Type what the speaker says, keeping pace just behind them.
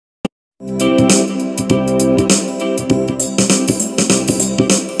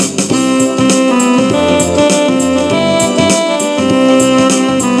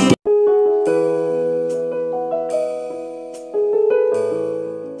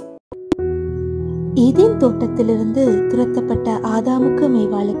Eden தோட்டத்திலிருந்து துரத்தப்பட்ட ஆதாமுக்கும்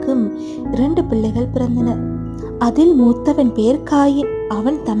ஏவாளுக்கும் 2 பிள்ளைகள் பிறந்தனர். அதில் மூத்தவன் பெயர் காயின்,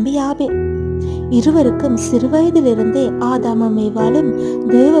 அவன் தம்பி ஆபேல். இருவருக்கும் சிறுவயதிலிருந்தே ஆதாமும் ஏவாளும்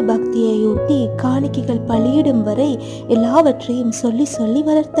தேவ பக்தியையூட்டி காணிக்கைகள் பலியிடும் வரை எல்லாவற்றையும் சொல்லி சொல்லி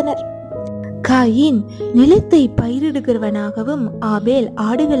வளர்த்தனர். காயின் நிலத்தை பயிரிடுகிறவனாகவும் ஆபேல்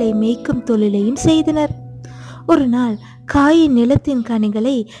ஆடுகளை மேய்க்கும் தொழிலையும் செய்தனர். ஒரு நாள் காயின் நிலத்தின்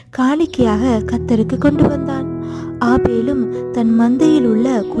கனிகளை காணிக்கையாக கர்த்தருக்கு கொண்டு வந்தான். ஆபேலும் தன் மந்தையில் உள்ள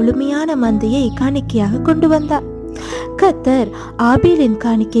கொழுமையான மந்தையை காணிக்கையாக கொண்டு வந்தார். கர்த்தர் ஆபேலின்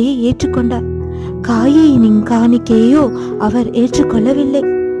காணிக்கையை ஏற்றுக்கொண்டார். காயினின் காணிக்கையோ அவர் ஏற்றுக்கொள்ளவில்லை.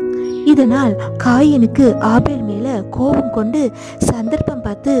 இதனால் காயினுக்கு ஆபேல் மேல கோபம் கொண்டு சந்தர்ப்பம்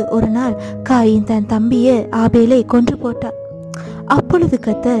பார்த்து ஒரு நாள் காயின் தன் தம்பியை ஆபேலை கொன்று போட்டார். அப்பொழுது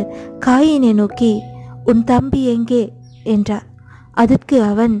கர்த்தர் காயினை நோக்கி, உன் தம்பி எங்கே என்றார். அதற்கு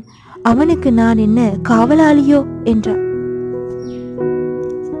அவன், அவனுக்கு நான் என்ன காவலாளியோ என்றார்.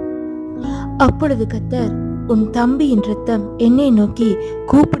 அப்பொழுது கர்த்தர், உன் தம்பியின் இரத்தம் என்னை நோக்கி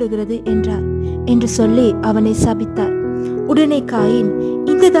கூப்பிடுகிறது என்றார் என்று சொல்லி அவனை சபித்தார். உடனே காயின்,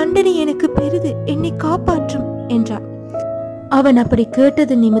 இந்த தண்டனை எனக்கு பெரிது, என்னை காப்பாற்றும் என்றார். அவன் அப்படி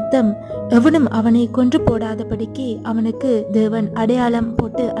கேட்டது நிமித்தம் எவனும் அவனை கொன்று போடாதபடிக்கு அவனுக்கு தேவன் அடையாளம்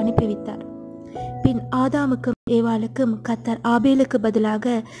போட்டு அனுப்பிவித்தார். பின் ஆதாமுக்கும் ஏவாளுக்கும் கர்த்தர் ஆபேலுக்கு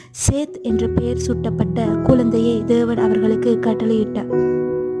பதிலாக சேத் என்ற பெயர் சூட்டப்பட்ட குழந்தையை தேவன் அவர்களுக்கு கட்டளையிட்டார்.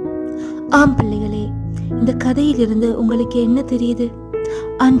 ஆம் பிள்ளைகளே, இந்த கதையிலிருந்து உங்களுக்கு என்ன தெரியுது?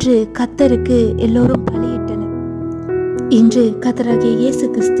 அன்று கர்த்தருக்கு எல்லோரும் பலியிட்டனர். இன்று கர்த்தராகிய இயேசு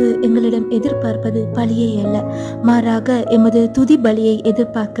கிறிஸ்து எங்களிடம் எதிர்பார்ப்பது பலியை அல்ல, மாறாக எமது துதி பலியை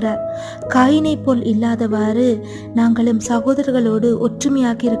எதிர்பார்க்கிறார். காயினை போல் இல்லாதவாறு நாங்களும் சகோதரர்களோடு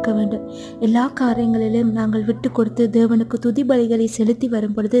ஒற்றுமையாக இருக்க வேண்டும். எல்லா காரியங்களிலும் நாங்கள் விட்டு கொடுத்து தேவனுக்கு துதி பலிகளை செலுத்தி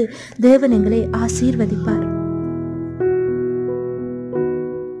வரும் பொழுது தேவன் எங்களை ஆசீர்வதிப்பார்.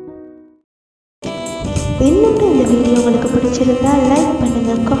 இன்னும் இந்த வீடியோ உங்களுக்கு பிடிச்சிருந்தா லைக்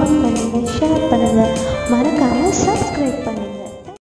பண்ணுங்க, கமெண்ட் பண்ணுங்க, ஷேர் பண்ணுங்க, மறக்காம சப்ஸ்கிரைப் பண்ணுங்க.